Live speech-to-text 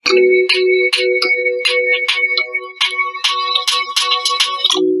Hello,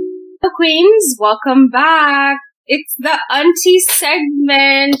 Queens. Welcome back. It's the auntie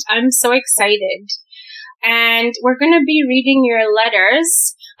segment. I'm so excited. And we're going to be reading your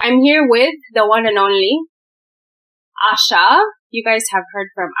letters. I'm here with the one and only Asha. You guys have heard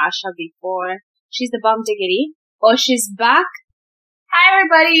from Asha before. She's the bum diggity. Oh, she's back. Hi,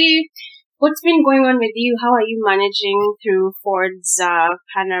 everybody. What's been going on with you? How are you managing through Ford's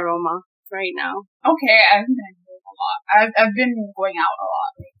panorama right now? Okay, I've been doing a lot. I've been going out a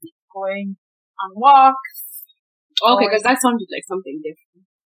lot lately. Going on walks. Okay, because that sounded like something different.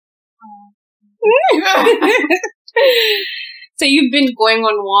 So you've been going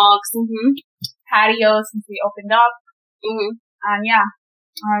on walks, Patio since we opened up. And yeah,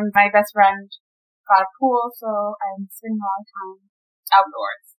 my best friend got a pool, so I'm spending a lot of time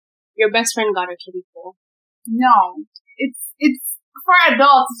outdoors. Your best friend got a kiddie pool? No, it's for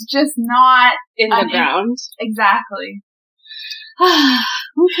adults. It's just not in the ground. Exactly.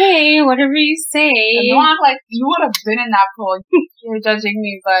 Okay, whatever you say. Don't act like you would have been in that pool. You're judging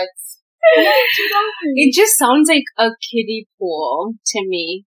me, but it just sounds like a kiddie pool to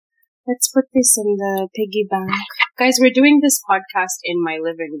me. Let's put this in the piggy bank. Guys, we're doing this podcast in my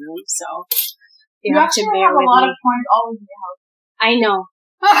living room, so you have to bear have with a lot me. of points all over your house. I know,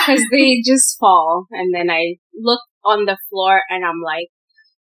 because they just fall, and then I look on the floor, and I'm like,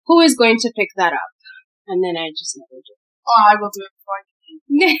 who is going to pick that up? And then I just never do. Oh, I will do it before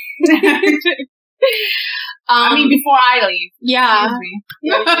you. I mean, before I leave. Yeah.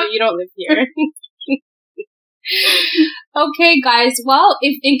 You don't live here. Okay, guys. Well,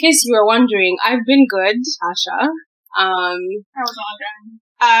 in case you were wondering, I've been good, Asha. I was wondering.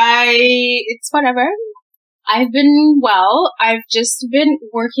 It's whatever. I've been well. I've just been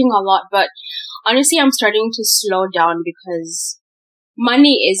working a lot, but honestly, I'm starting to slow down because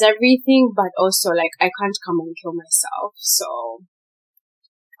money is everything, but also, like, I can't come and kill myself, so.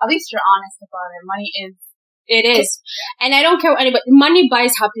 At least you're honest about it. Money is. It is. And I don't care what anybody. Money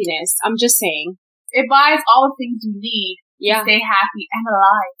buys happiness. I'm just saying. It buys all the things you need to stay happy and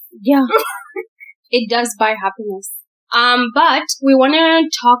alive. Yeah. It does buy happiness. But we want to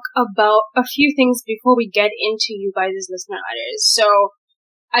talk about a few things before we get into you guys' listener letters. So,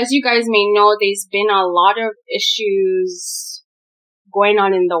 as you guys may know, there's been a lot of issues going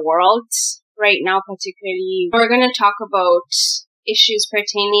on in the world right now, particularly. We're going to talk about issues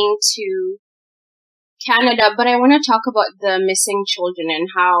pertaining to Canada, but I want to talk about the missing children and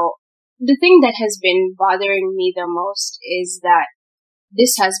how the thing that has been bothering me the most is that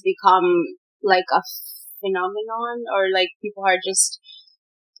this has become like a phenomenon, or like people are just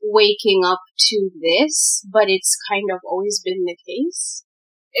waking up to this, but it's kind of always been the case.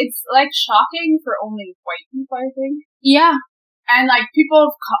 It's like shocking for only white people, I think. Yeah. And like people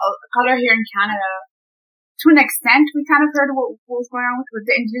of color here in Canada, to an extent, we kind of heard what was going on with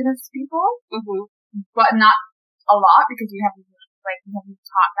the Indigenous people, but not a lot because you haven't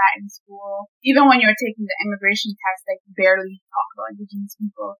taught that in school. Even when you're taking the immigration test, they barely talk about Indigenous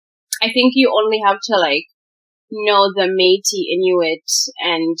people. I think you only have to like know the Métis, Inuit,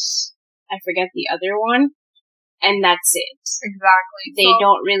 and I forget the other one, and that's it. Exactly. They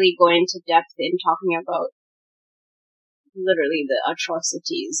don't really go into depth in talking about literally the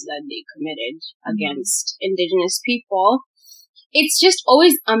atrocities that they committed against Indigenous people. It's just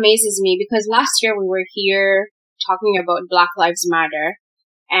always amazes me because last year we were here talking about Black Lives Matter,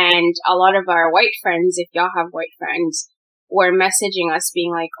 and a lot of our white friends, if y'all have white friends, were messaging us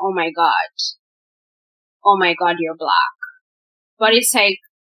being like, oh my God, you're Black. But it's like,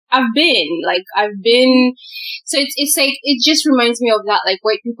 I've been, so it's like, it just reminds me of that, like,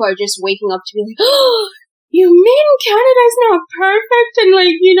 white people are just waking up to be like, oh, you mean Canada's not perfect, and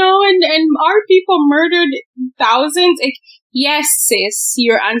like, you know, and our people murdered thousands? Like, yes, sis,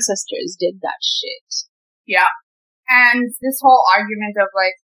 your ancestors did that shit. Yeah. And this whole argument of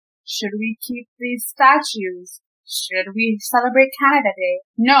like, should we keep these statues? Should we celebrate Canada Day?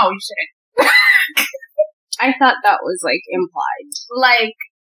 No, you shouldn't. I thought that was like implied. Like,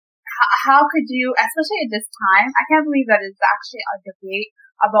 how could you, especially at this time, I can't believe that it's actually a debate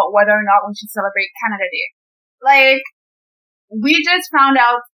about whether or not we should celebrate Canada Day. Like, we just found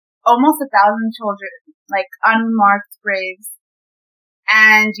out almost 1,000 children, like, unmarked graves,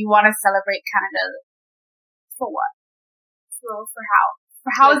 and you want to celebrate Canada for what? For how?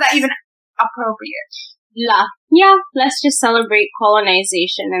 For how is that even appropriate? Yeah, let's just celebrate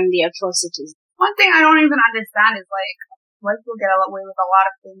colonization and the atrocities. One thing I don't even understand is, like, white people get away with a lot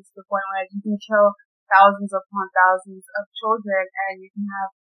of things to the point where you can kill thousands upon thousands of children and you can have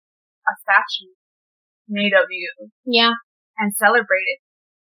a statue made of you. Yeah. And celebrate it.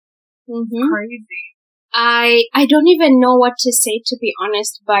 Mm-hmm. Crazy. I don't even know what to say, to be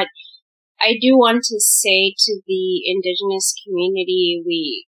honest, but I do want to say to the Indigenous community,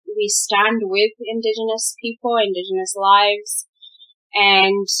 we stand with Indigenous people, Indigenous lives,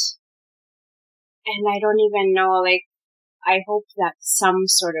 and I don't even know, like, I hope that some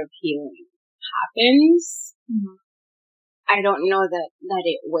sort of healing happens. Mm-hmm. I don't know that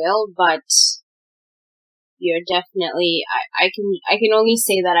it will, but you're definitely, I can only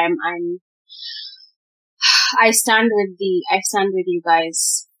say that I stand with you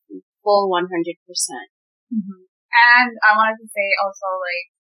guys full 100%. Mm-hmm. And I wanted to say also, like,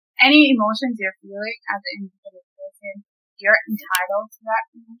 any emotions you're feeling as an individual person, you're entitled to that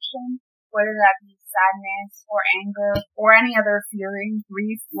emotion, whether that be sadness or anger or any other feeling,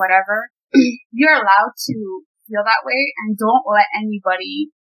 grief, whatever. You're allowed to feel that way, and don't let anybody,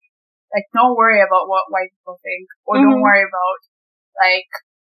 like, don't worry about what white people think, or don't worry about, like,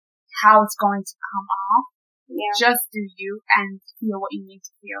 how it's going to come off. Yeah. Just do you and feel what you need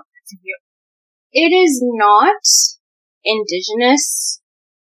to feel to you. It is not Indigenous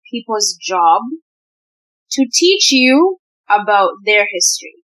people's job to teach you about their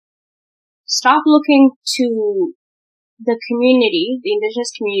history. Stop looking to the community, the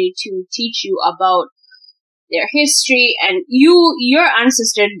Indigenous community, to teach you about their history, and your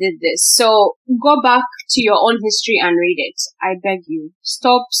ancestor did this. So go back to your own history and read it. I beg you.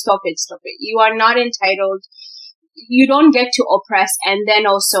 Stop it. You are not entitled. You don't get to oppress and then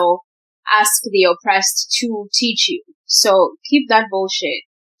also ask the oppressed to teach you. So keep that bullshit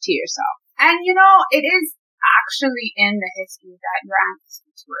to yourself. And you know, it is actually in the history that your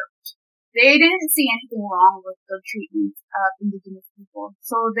ancestors wrote. They didn't see anything wrong with the treatment of Indigenous people.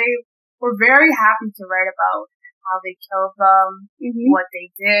 So they were very happy to write about how they killed them, what they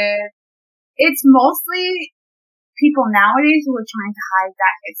did. It's mostly people nowadays who are trying to hide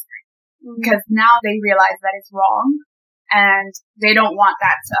that history. Because now they realize that it's wrong, and they don't want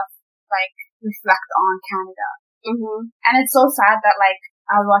that to, like, reflect on Canada. And it's so sad that, like,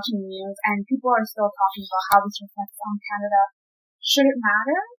 I was watching the news and people are still talking about how this reflects on Canada. Should it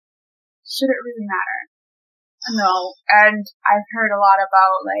matter? Should it really matter? No. And I've heard a lot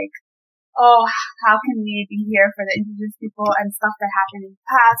about, like, oh, how can we be here for the Indigenous people and stuff that happened in the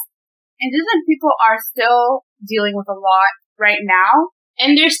past? Indigenous people are still dealing with a lot right now.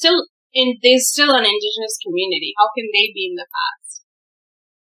 And there's still an Indigenous community. How can they be in the past?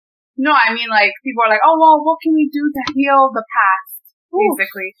 No, I mean, like, people are like, oh, well, what can we do to heal the past?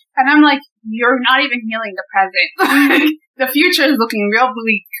 Basically. And I'm like, you're not even healing the present. The future is looking real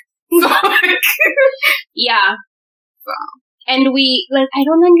bleak. So, like, yeah. So. And I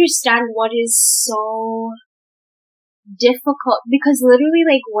don't understand what is so difficult, because literally,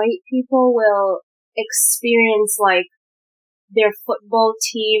 like, white people will experience, like, their football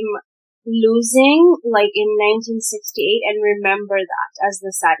team losing, like, in 1968 and remember that as the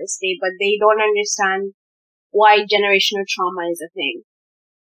saddest day, but they don't understand why generational trauma is a thing.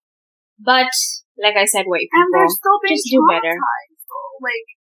 But, like I said, white people, and they're still being just do better. Like,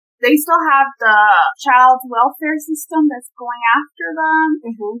 they still have the child welfare system that's going after them,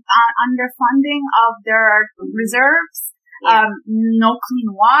 underfunding of their reserves, no clean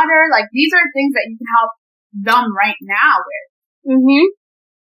water. Like, these are things that you can help them right now with.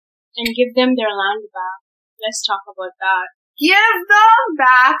 And give them their land back. Let's talk about that. Give them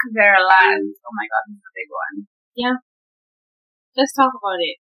back their land. Oh my god, this is a big one. Yeah. Let's talk about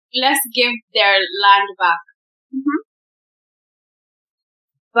it. Let's give their land back.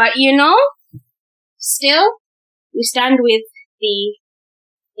 But, you know, still, we stand with the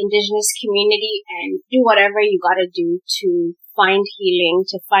Indigenous community and do whatever you gotta do to find healing,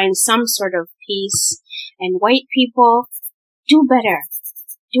 to find some sort of peace. And white people, do better.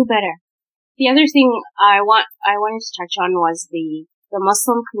 Do better. The other thing I wanted to touch on was the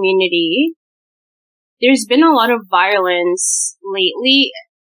Muslim community. There's been a lot of violence lately,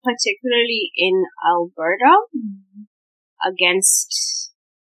 particularly in Alberta, against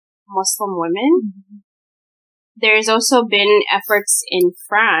Muslim women. There's also been efforts in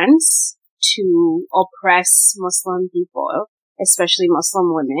France to oppress Muslim people, especially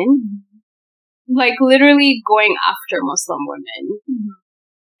Muslim women. Like, literally going after Muslim women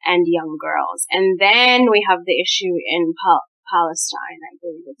and young girls. And then we have the issue in Palestine, I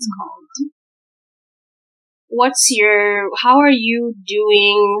believe it's called. How are you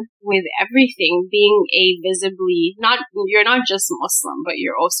doing with everything, being you're not just Muslim, but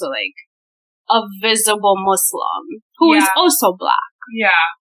you're also, like, a visible Muslim who is also black. Yeah.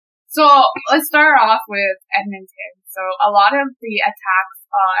 So let's start off with Edmonton. So a lot of the attacks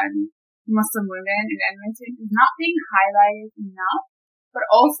on Muslim women in Edmonton is not being highlighted enough. But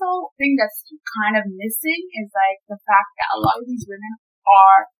also, the thing that's kind of missing is like the fact that a lot of these women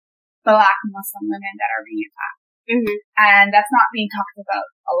are Black Muslim women that are being attacked. Mm-hmm. And that's not being talked about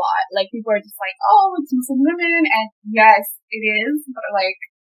a lot. Like, people are just like, oh, it's Muslim women, and yes, it is, but like,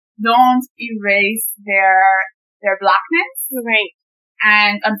 don't erase their Blackness. Right.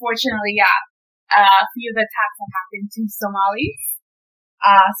 And unfortunately, yeah, a few of the attacks have happened to Somali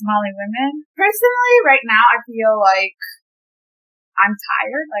women. Personally, right now, I feel like I'm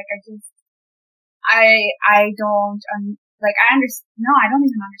tired. Like, I don't, like, I understand, no, I don't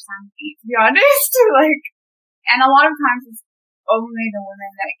even understand hate, to be honest. Like, and a lot of times it's only the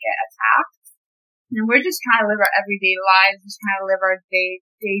women that get attacked. And we're just trying to live our everyday lives, just trying to live our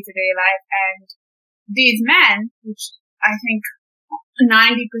day-to-day life. And these men, which I think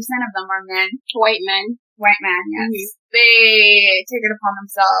 90% of them are men. White men. White men, yes. Mm-hmm. They take it upon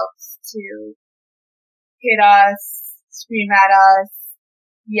themselves to hit us, scream at us,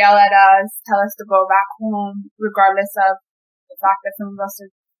 yell at us, tell us to go back home, regardless of the fact that some of us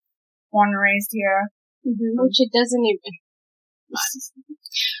are born and raised here. Mm-hmm. Which it doesn't even.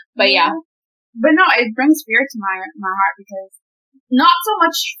 But yeah. But no, it brings fear to my heart, because not so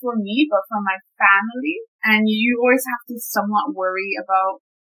much for me, but for my family. And you always have to somewhat worry about,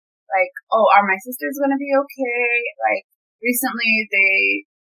 like, oh, are my sisters gonna be okay? Like, recently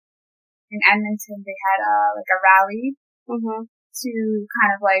in Edmonton, they had a rally mm-hmm. to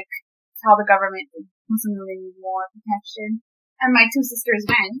kind of like tell the government that Muslim women need more protection. And my two sisters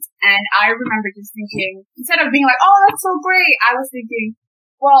went, and I remember just thinking, instead of being like, oh, that's so great, I was thinking,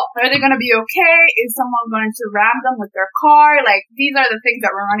 well, are they going to be okay? Is someone going to ram them with their car? Like, these are the things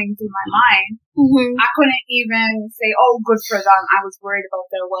that were running through my mind. Mm-hmm. I couldn't even say, oh, good for them. I was worried about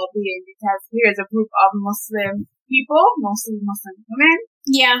their well-being, because here's a group of Muslim people, mostly Muslim women,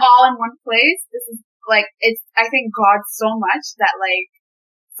 all in one place. This is, like, I thank God so much that, like,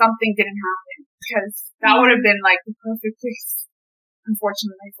 something didn't happen, because that would have been, like, the perfect place,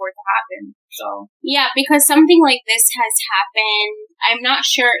 unfortunately, for it to happen. So yeah, because something like this has happened. I'm not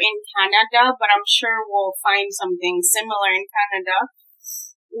sure in Canada, but I'm sure we'll find something similar in Canada,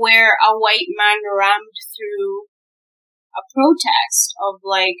 where a white man rammed through a protest of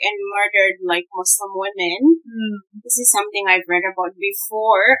and murdered Muslim women. This is something I've read about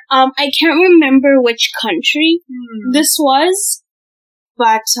before. I can't remember which country this was,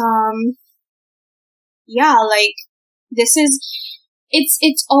 but yeah, this is.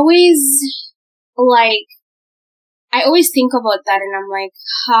 It's always I always think about that, and I'm like,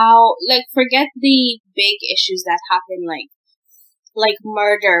 how, forget the big issues that happen, like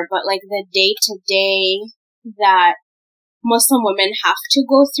murder, but the day-to-day that Muslim women have to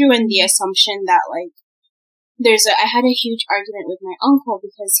go through, and the assumption that I had a huge argument with my uncle,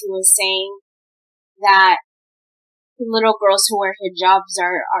 because he was saying that little girls who wear hijabs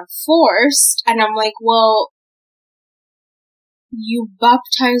are forced, and I'm like, well, you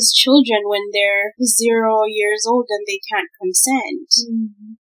baptize children when they're 0 years old and they can't consent.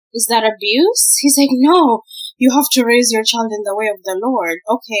 Mm-hmm. Is that abuse? He's like, no, you have to raise your child in the way of the Lord.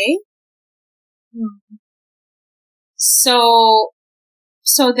 Okay. Mm-hmm. So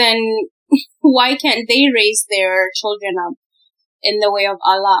then, why can't they raise their children up in the way of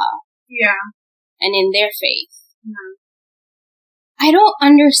Allah? Yeah. And in their faith? Mm-hmm. I don't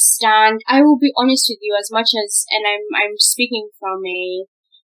understand. I will be honest with you, as much as, and I'm speaking from a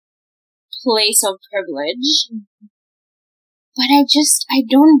place of privilege, but I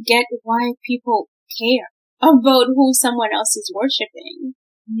don't get why people care about who someone else is worshipping.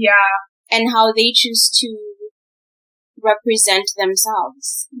 Yeah. And how they choose to represent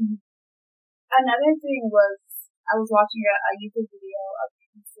themselves. Mm-hmm. Another thing was, I was watching a YouTube video of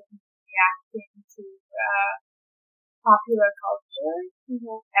people reacting to popular culture.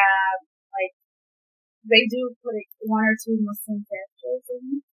 Mm-hmm. They do put one or two Muslim characters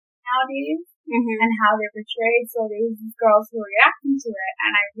in nowadays, and how they're portrayed. So there was these girls who were reacting to it,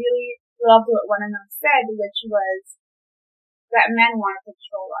 and I really loved what one of them said, which was that men want to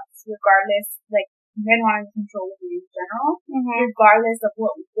control us, regardless. Men want to control women in general, regardless of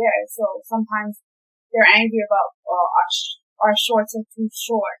what we wear. So sometimes they're angry about our shorts are too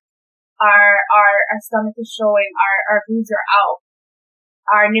short. Our stomach is showing, our boobs are out,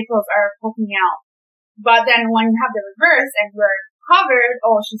 our nipples are poking out. But then when you have the reverse and we're covered,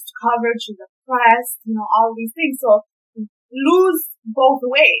 oh, she's covered, she's oppressed, all these things. So lose both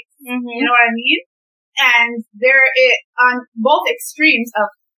ways. Mm-hmm. You know what I mean? And on both extremes of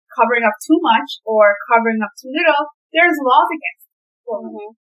covering up too much or covering up too little, there's laws against it.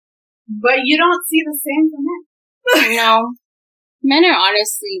 Mm-hmm. But you don't see the same for men. No. Men are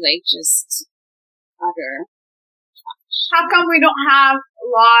honestly, just utter How come we don't have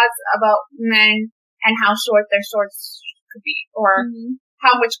laws about men and how short their shorts could be, or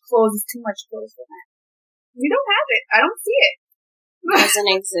how much clothes is too much clothes for men? We don't have it. I don't see it.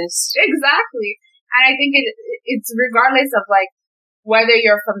 Doesn't exist. Exactly. And I think it's regardless of like whether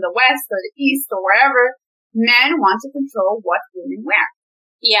you're from the West or the East or wherever, men want to control what women wear.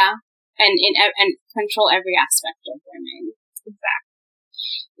 Yeah, and control every aspect of women. Exactly.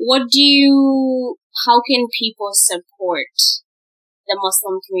 How can people support the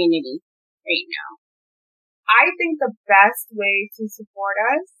Muslim community right now? I think the best way to support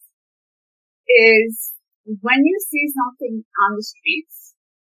us is when you see something on the streets,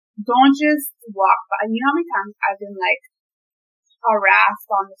 don't just walk by. You know how many times I've been like harassed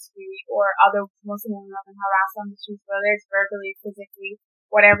on the street, or other Muslim women have been harassed on the streets, whether it's verbally, physically,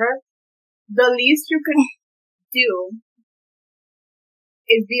 whatever. The least you can do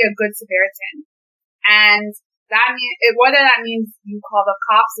is be a good Samaritan. And that means, whether that means you call the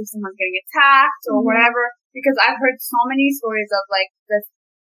cops if someone's getting attacked or whatever, because I've heard so many stories of like the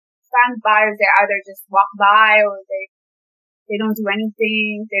standbys, they either just walk by or they don't do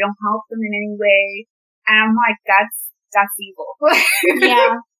anything, they don't help them in any way. And I'm like, that's evil.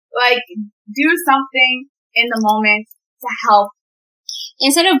 Yeah. Like, do something in the moment to help.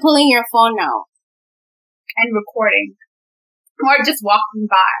 Instead of pulling your phone out. And recording. Or just walking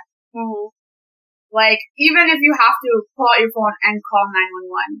by. Like, even if you have to pull out your phone and call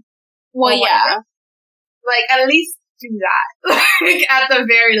 911. Well, yeah. Like, at least do that. Like, at the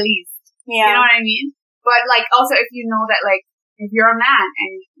very least. Yeah. You know what I mean? But, like, also if you know that, like, if you're a man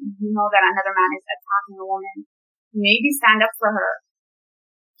and you know that another man is attacking a woman, maybe stand up for her.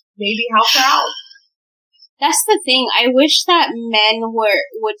 Maybe help her out. That's the thing. I wish that men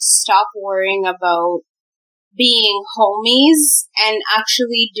would stop worrying about being homies and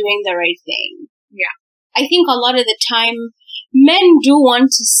actually doing the right thing. Yeah. I think a lot of the time, men do want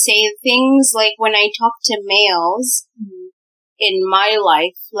to say things, like when I talk to males in my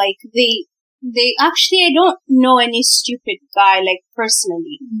life, like they actually, I don't know any stupid guy, like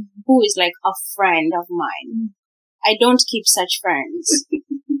personally, who is like a friend of mine. I don't keep such friends.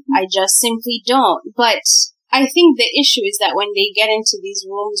 I just simply don't. But I think the issue is that when they get into these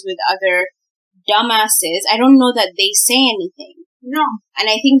rooms with other dumbasses, I don't know that they say anything. No. And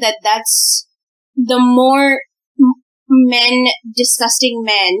I think that that's the more disgusting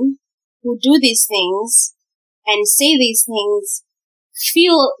men who do these things and say these things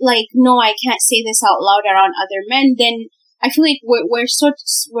feel like, no, I can't say this out loud around other men, then I feel like we're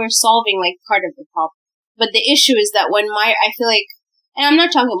solving like part of the problem. But the issue is that I feel like, and I'm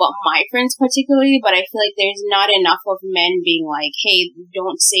not talking about my friends particularly, but I feel like there's not enough of men being like, hey,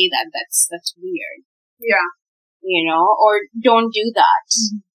 don't say that, that's weird. Yeah. You know, or don't do that.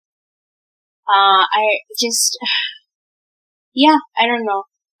 I don't know.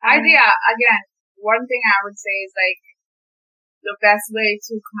 Again, one thing I would say is like, the best way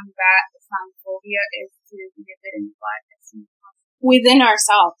to combat Islamophobia is to nip it in the bud as soon as possible. Within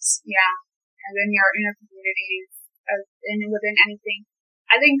ourselves. Yeah. And then your inner communities, and within anything.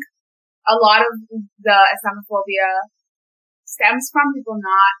 I think a lot of the Islamophobia stems from people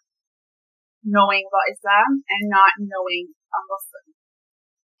not knowing about Islam and not knowing a Muslim.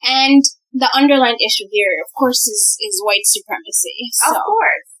 And the underlying issue here, of course, is white supremacy. So. Of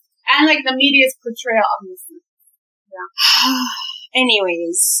course. And like the media's portrayal of Muslims. Yeah.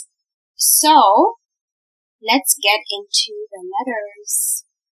 Anyways, so let's get into the letters.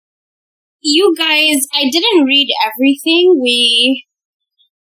 You guys, I didn't read everything. We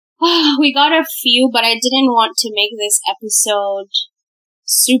got a few, but I didn't want to make this episode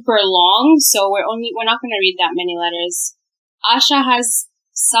super long, so we're not going to read that many letters. Asha has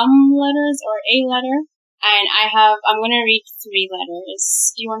some letters or a letter, and I'm going to read 3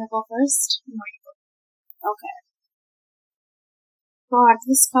 letters. Do you want to go first? No, you go. Okay. God,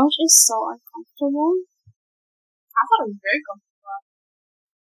 this couch is so uncomfortable. I thought it was very comfortable.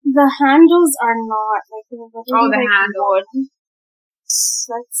 The handles are not like the handle.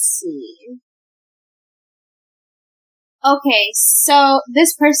 Let's see. Okay, so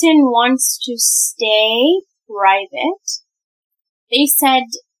this person wants to stay private. They said,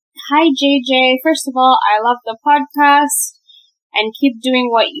 "Hi JJ, first of all, I love the podcast and keep doing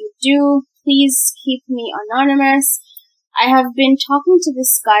what you do. Please keep me anonymous. I have been talking to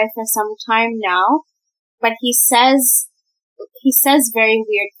this guy for some time now, but he says very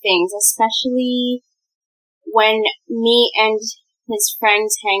weird things, especially when me and his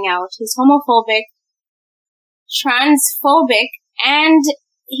friends hang out. He's homophobic, transphobic, and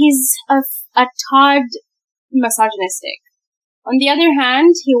he's a tad misogynistic. On the other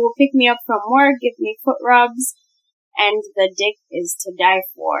hand, he will pick me up from work, give me foot rubs, and the dick is to die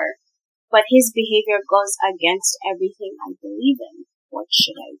for, but his behavior goes against everything I believe in. What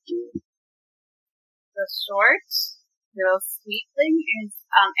should I do? The short, little sweet thing is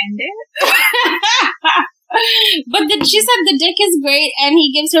end it. But she said the dick is great and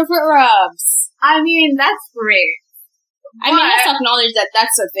he gives her foot rubs. I mean, that's great. I mean, let's acknowledge that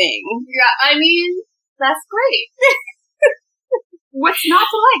that's a thing. Yeah, I mean, that's great. What's not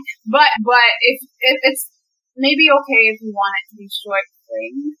to like? But if it's maybe okay if you want it to be short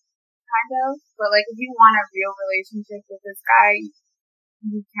thing, kind of. But like if you want a real relationship with this guy,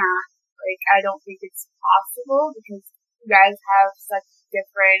 you can't. Like I don't think it's possible because you guys have such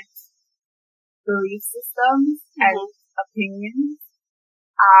different belief systems and opinions.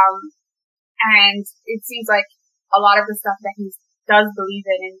 And it seems like a lot of the stuff that he does believe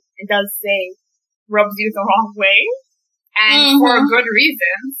in and does say rubs you the wrong way. And for good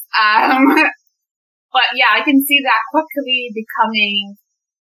reasons. But yeah, I can see that quickly becoming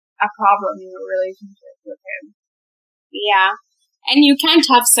a problem in a relationship with him. Yeah. And you can't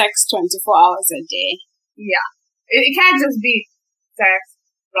have sex 24 hours a day. Yeah. It can't just be sex,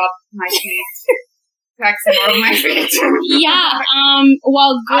 rub my feet, sex and rub my feet. Yeah,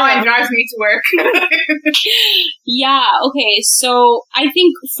 well, girl. Oh, it drives me to work. Yeah, okay, so I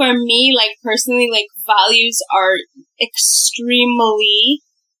think for me, like, personally, like, values are extremely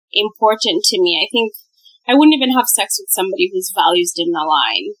important to me. I think I wouldn't even have sex with somebody whose values didn't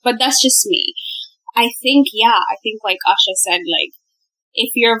align, but that's just me. I think, like Asha said, like,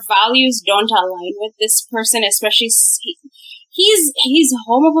 if your values don't align with this person, especially he's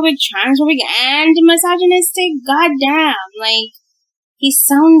homophobic, transphobic, and misogynistic, goddamn, like, he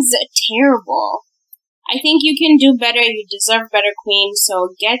sounds terrible. I think you can do better, you deserve better, queen,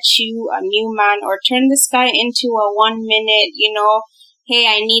 so get you a new man or turn this guy into a 1 minute, hey,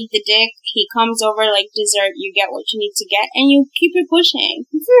 I need the dick, he comes over like dessert, you get what you need to get, and you keep it pushing.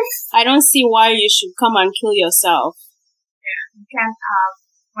 I don't see why you should come and kill yourself. Yeah, you can't,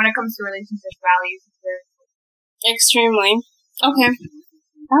 when it comes to relationship values, extremely. Okay.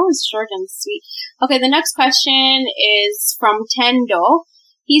 That was short and sweet. Okay, the next question is from Tendo.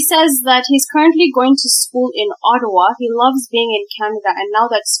 He says that he's currently going to school in Ottawa. He loves being in Canada, and now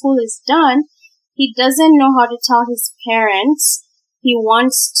that school is done, he doesn't know how to tell his parents he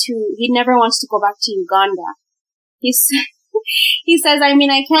never wants to go back to Uganda. He says, I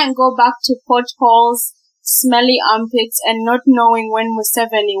mean, I can't go back to potholes, smelly armpits, and not knowing when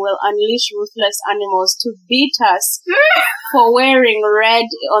Museveni will unleash ruthless animals to beat us for wearing red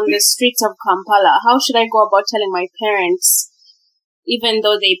on the streets of Kampala. How should I go about telling my parents, even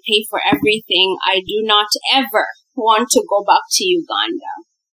though they pay for everything, I do not ever want to go back to Uganda?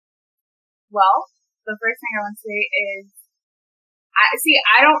 Well, the first thing I want to say is,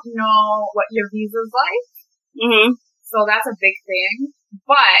 I don't know what your visa's like. Mm-hmm. So that's a big thing.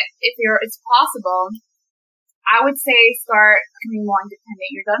 But if it's possible, I would say start becoming more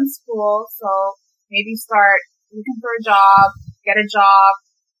independent. You're done school, so maybe start looking for a job, get a job,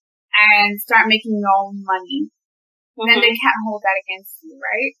 and start making your own money. Mm-hmm. Then they can't hold that against you,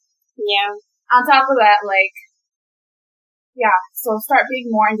 right? Yeah. On top of that, so start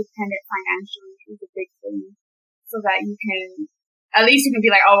being more independent financially is a big thing. So that at least you can be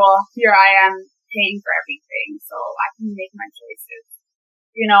like, oh, well, here I am paying for everything, so I can make my choices.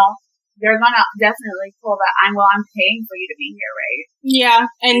 They're gonna definitely pull that I'm paying for you to be here, right? Yeah,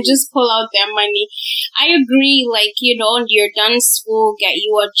 and just pull out their money. I agree, you're done school, get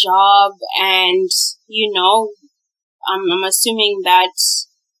you a job, and, I'm assuming that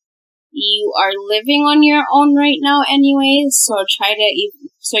you are living on your own right now anyway, so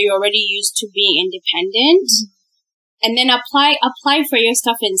so you're already used to being independent. Mm-hmm. And then apply for your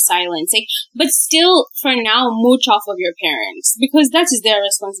stuff in silence. But still, for now, mooch off of your parents. Because that is their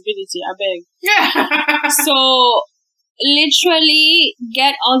responsibility, I beg. Yeah. So, literally,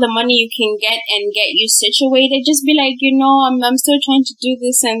 get all the money you can get and get you situated. Just be like, I'm still trying to do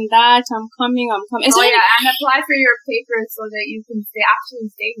this and that. I'm coming. And apply for your papers so that you can actually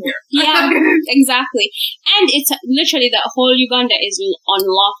stay here. Yeah, exactly. And it's literally that whole Uganda is on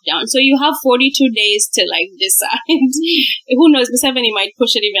lockdown. So you have 42 days to decide. Who knows, Museveni might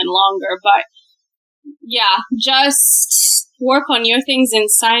push it even longer. But yeah, just work on your things in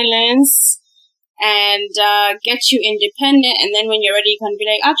silence. And get you independent, and then when you're ready, you can be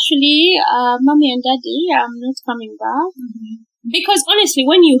like, actually, mommy and daddy, I'm not coming back. Mm-hmm. Because honestly,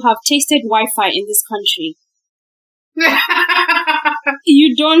 when you have tasted Wi-Fi in this country,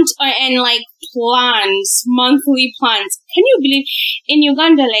 you don't, and plans, monthly plans. Can you believe in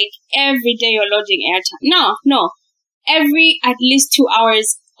Uganda, every day you're loading airtime? No, every at least 2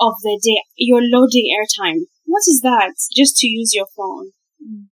 hours of the day, you're loading airtime. what is that? Just to use your phone.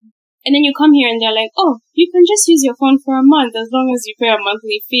 And then you come here and they're like, oh, you can just use your phone for a month as long as you pay a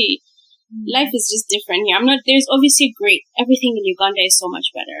monthly fee. Life is just different here. There's obviously everything in Uganda is so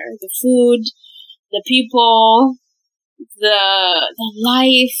much better. The food, the people, the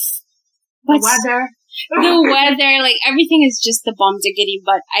life. The weather. The weather, like, everything is just the bomb diggity,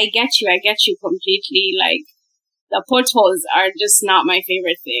 but I get you completely. Like, the potholes are just not my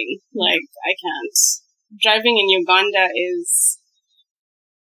favorite thing. Like, I can't. Driving in Uganda is,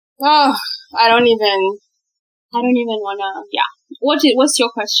 I don't even wanna, yeah. What's your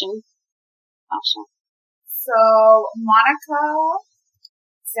question, Asha? So, Monica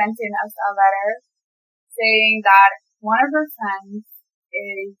sent in us a letter saying that one of her friends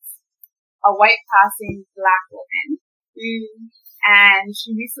is a white passing black woman. And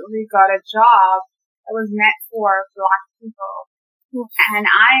she recently got a job that was meant for black people. And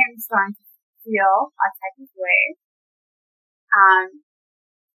I am starting to feel a type of way. And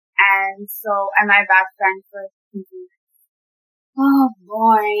my best friend for thinking. Oh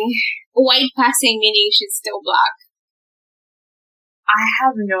boy. White passing meaning she's still black. I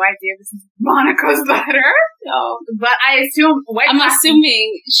have no idea. This is Monica's letter. No. But I assume I'm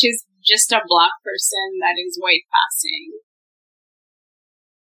assuming she's just a black person that is white passing.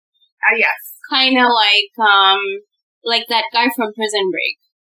 Yes. Kind of like that guy from Prison Break.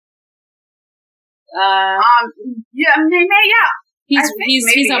 Yeah. He's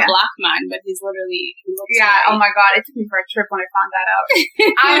a black man, but he looks yeah. white. Oh my god, it took me for a trip when I found that out.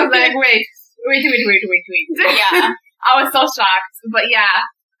 I was like, wait. Yeah. I was so shocked, but yeah,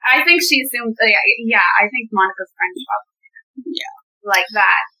 I think she assumed. Yeah, I think Monica's friend probably. Yeah, like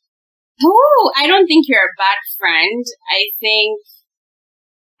that. Oh, I don't think you're a bad friend.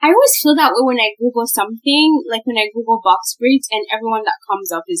 I always feel that way when I Google something, like when I Google box braids, and everyone that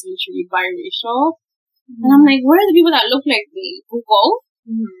comes up is literally biracial. And I'm like, where are the people that look like me? Google.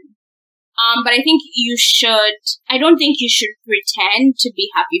 But I think I don't think you should pretend to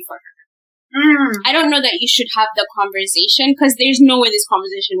be happy for her. I don't know that you should have the conversation, because there's no way this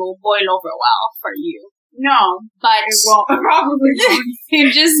conversation will boil over well for you. No. But it won't. Probably won't.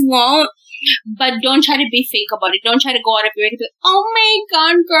 It just won't. But don't try to be fake about it. Don't try to go out of your way to be like, oh my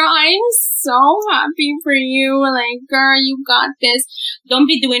god, girl, I'm so happy for you. Like, girl, you got this. Don't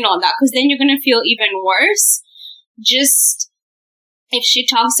be doing all that, because then you're going to feel even worse. Just, if she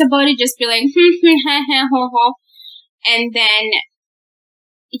talks about it, just be like, and then,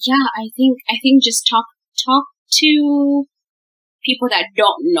 yeah, I think just talk to people that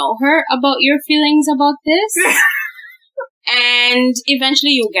don't know her about your feelings about this. And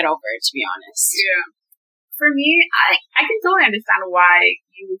eventually you'll get over it, to be honest. Yeah. For me, I can totally understand why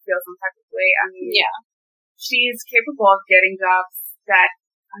you would feel some type of way. I mean, yeah, she's capable of getting jobs that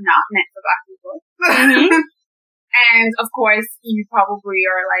are not meant for black people. And of course, you probably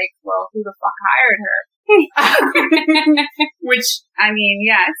are like, well, who the fuck hired her? Which, I mean,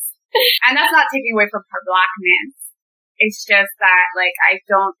 yes. And that's not taking away from her blackness. It's just that, like, I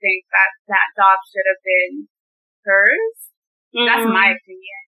don't think that job should have been hers. That's my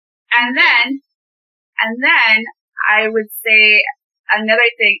opinion. And then I would say another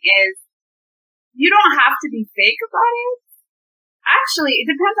thing is, you don't have to be fake about it. Actually, it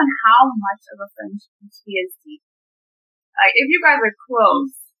depends on how much of a friendship she is deep. Like, if you guys are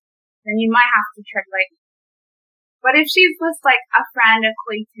close, then you might have to tread lightly. But if she's just like a friend,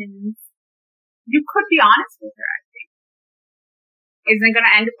 acquaintance, you could be honest with her, I think. Is it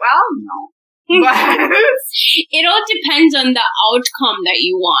gonna end well? No. But it all depends on the outcome that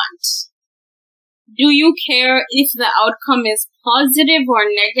you want. Do you care if the outcome is positive or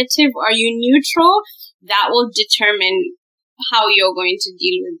negative? Are you neutral? That will determine how you're going to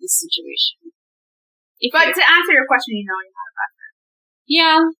deal with this situation. But to answer your question, you know you're not a bad friend.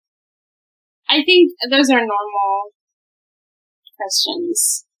 Yeah. I think those are normal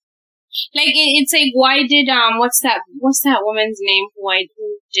questions. Like, it's like, why did, what's that woman's name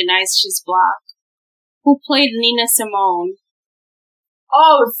who denies she's black? Who played Nina Simone?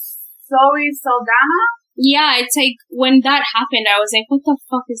 Oh, Zoe Saldana? Yeah, it's like, when that happened, I was like, what the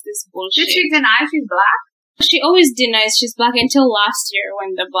fuck is this bullshit? Did she deny she's black? She always denies she's black until last year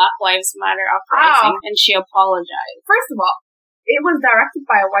when the Black Lives Matter uprising, and she apologized. First of all, it was directed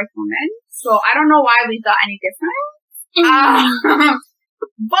by a white woman, so I don't know why we thought any different.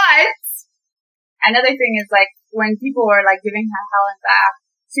 But another thing is, like, when people were like giving her hell and back,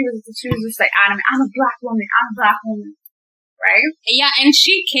 she was just like adamant, I'm a black woman, right? Yeah, and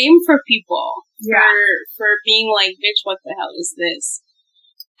she came for people for being like, bitch, what the hell is this?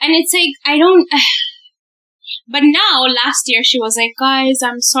 And it's like, but now, last year, she was like, guys,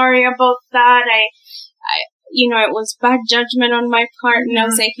 I'm sorry about that. it was bad judgment on my part, and I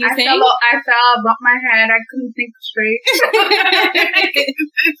was like, I fell, bumped my head, I couldn't think straight.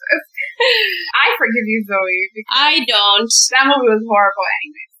 I forgive you, Zoe. I don't. That movie was horrible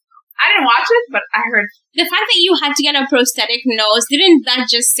anyway. I didn't watch it, but I heard. The fact that you had to get a prosthetic nose, didn't that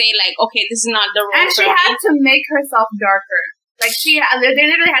just say, like, okay, this is not the role and for she me? had to make herself darker. Like, they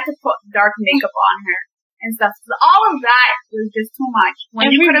literally had to put dark makeup on her and stuff. So all of that was just too much.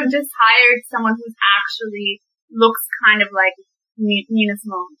 When you could have just hired someone who's actually looks kind of like Nina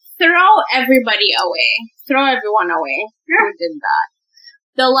Simone. Throw everybody away. Throw everyone away who did that.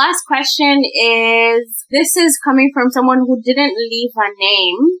 The last question is, this is coming from someone who didn't leave a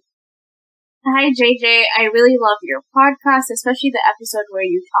name. Hi, JJ. I really love your podcast, especially the episode where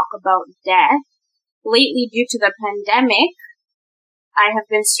you talk about death. Lately, due to the pandemic, I have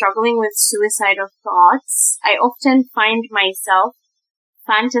been struggling with suicidal thoughts. I often find myself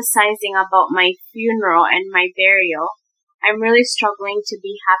fantasizing about my funeral and my burial. I'm really struggling to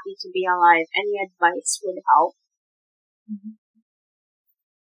be happy to be alive. Any advice would help.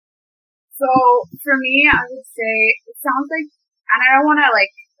 So, for me, I would say, it sounds like, and I don't want to,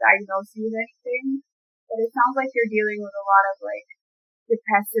 diagnose you with anything, but it sounds like you're dealing with a lot of,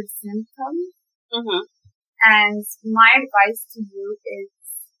 depressive symptoms. Mm-hmm. And my advice to you is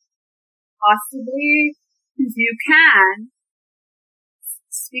possibly, if you can,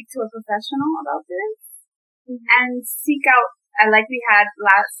 speak to a professional about this and seek out, like we had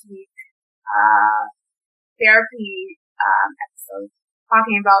last week, therapy episode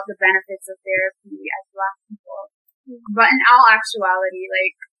talking about the benefits of therapy as Black people. Mm-hmm. But in all actuality,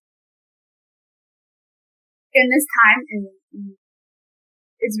 in this time,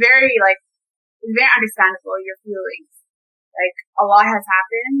 it's very understandable, your feelings. Like, a lot has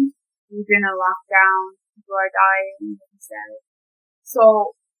happened. We've been in lockdown. People are dying, like you said.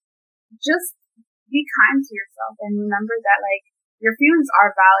 So, just be kind to yourself and remember that, your feelings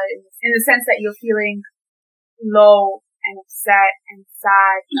are valid in the sense that you're feeling low and upset and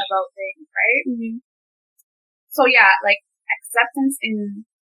sad about things, right? Mm-hmm. So, yeah, acceptance in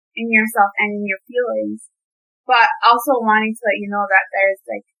yourself and in your feelings, but also wanting to let you know that there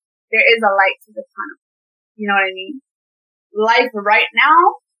is a light to the tunnel. You know what I mean? Life right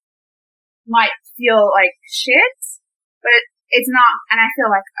now might feel like shit, but it's not, and I feel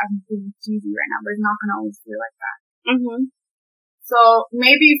like I'm being cheesy right now, but it's not going to always feel like that. Mm-hmm. So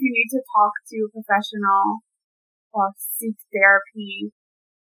maybe if you need to talk to a professional or seek therapy,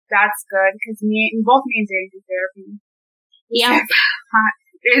 that's good, because both me and Jay do therapy. Yeah.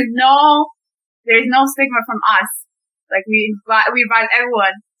 There's no stigma from us. We advise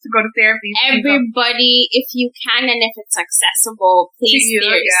everyone to go to therapy. Everybody, if you can and if it's accessible, please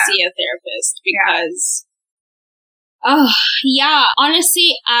see a therapist, because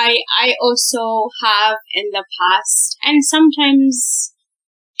honestly, I also have in the past and sometimes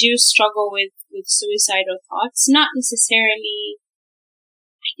do struggle with suicidal thoughts. Not necessarily,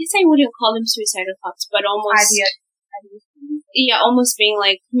 I guess I wouldn't call them suicidal thoughts, but almost almost being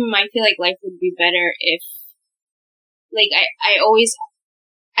like, I feel like life would be better if,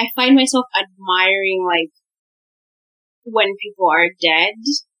 I find myself admiring, when people are dead,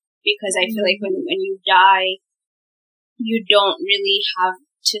 because I feel like when you die, you don't really have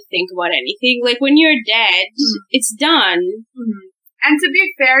to think about anything. When you're dead, it's done. Mm-hmm. And to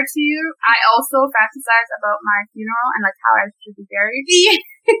be fair to you, I also fantasize about my funeral and, how I should be buried. Yeah.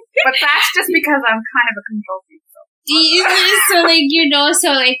 But that's just because I'm kind of a control freak.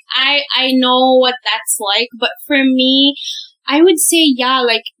 I know what that's like, but for me, I would say,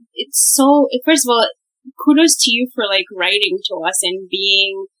 it's so, first of all, kudos to you for, writing to us and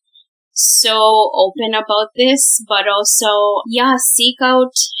being so open about this, but also, seek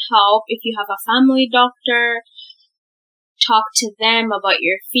out help. If you have a family doctor, talk to them about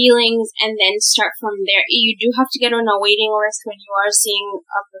your feelings and then start from there. You do have to get on a waiting list when you are seeing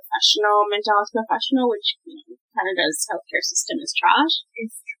a professional, mental health professional, which Canada's healthcare system is trash.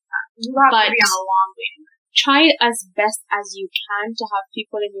 It's trash. You have to be on a long waiting list. Try as best as you can to have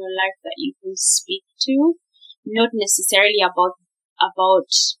people in your life that you can speak to, not necessarily about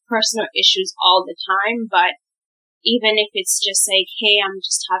personal issues all the time, but even if it's just hey, I'm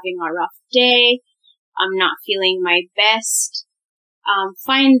just having a rough day, I'm not feeling my best,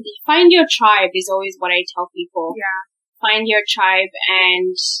 find your tribe is always what I tell people. Yeah. Find your tribe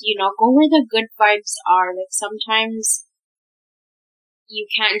and, go where the good vibes are. Sometimes you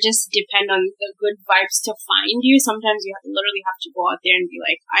can't just depend on the good vibes to find you. Sometimes you literally have to go out there and be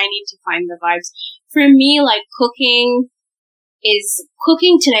I need to find the vibes. For me, cooking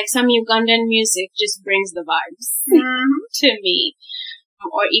to some Ugandan music just brings the vibes to me.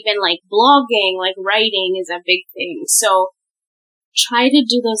 or even like blogging, like writing is a big thing. So try to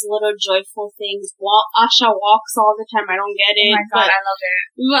do those little joyful things. Asha walks all the time. I don't get it. Oh my God, I love it.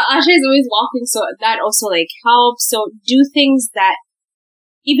 But Asha is always walking, so that also like helps. So do things that,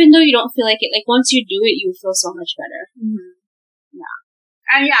 even though you don't feel like it, like once you do it, you feel so much better. Mm-hmm. Yeah.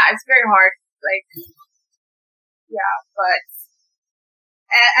 And yeah, it's very hard. Like, yeah, but,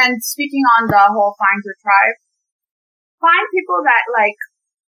 and speaking on the whole find your tribe, find people that like,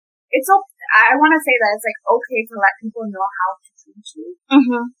 I want to say that it's like okay to let people know how to treat you.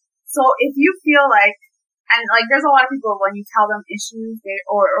 Mm-hmm. So if you feel like, and like there's a lot of people when you tell them issues,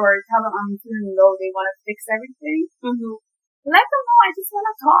 or tell them I'm feeling low, they want to fix everything. Mm-hmm. Let them know I just want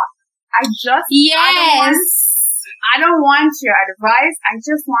to talk. Yes. I don't want your advice. I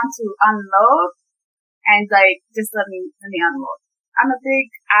just want to unload, and like just let me unload. I'm a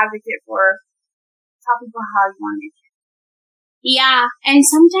big advocate for tell people how you want to get treated. Yeah, and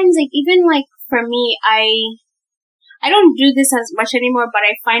sometimes like even like for me, I don't do this as much anymore, but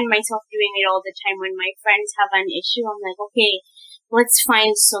I find myself doing it all the time when my friends have an issue. I'm like, okay, let's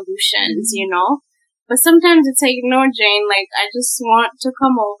find solutions, you know? But sometimes it's like, no, Jane, like, I just want to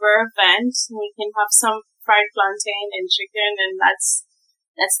come over, vent, and we can have some fried plantain and chicken, and that's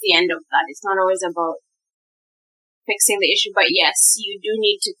the end of that. It's not always about fixing the issue, but yes, you do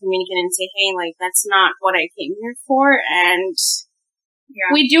need to communicate and say, hey, like, that's not what I came here for, and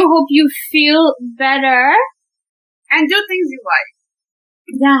we do hope you feel better. And do things you like.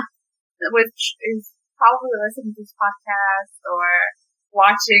 Yeah. Which is probably listening to this podcast or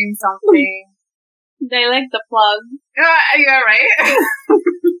watching something. They like the plug. Yeah, right?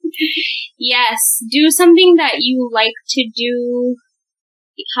 Yes. Do something that you like to do,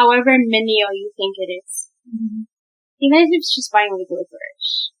 however menial you think it is. Mm-hmm. Even if it's just buying like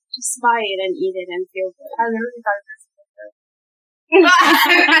licorice. Just buy it and eat it and feel good. I literally thought it was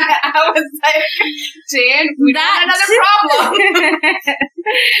I was like, Jane, we got another problem.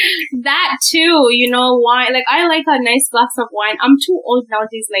 That too, you know, wine. Like, I like a nice glass of wine. I'm too old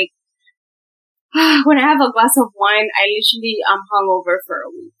nowadays. Like, when I have a glass of wine, I literally am hungover for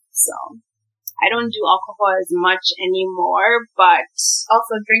a week. So, I don't do alcohol as much anymore, but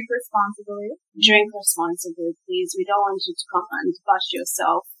also drink responsibly. Drink responsibly, please. We don't want you to come and bust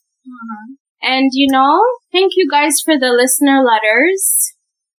yourself. Mm-hmm. And, you know, thank you guys for the listener letters.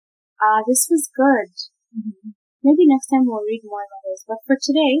 This was good. Mm-hmm. Maybe next time we'll read more letters. But for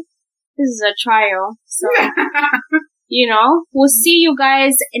today, this is a trial. So, you know, we'll see you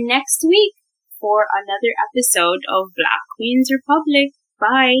guys next week for another episode of Black Queens Republic.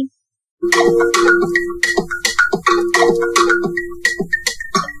 Bye.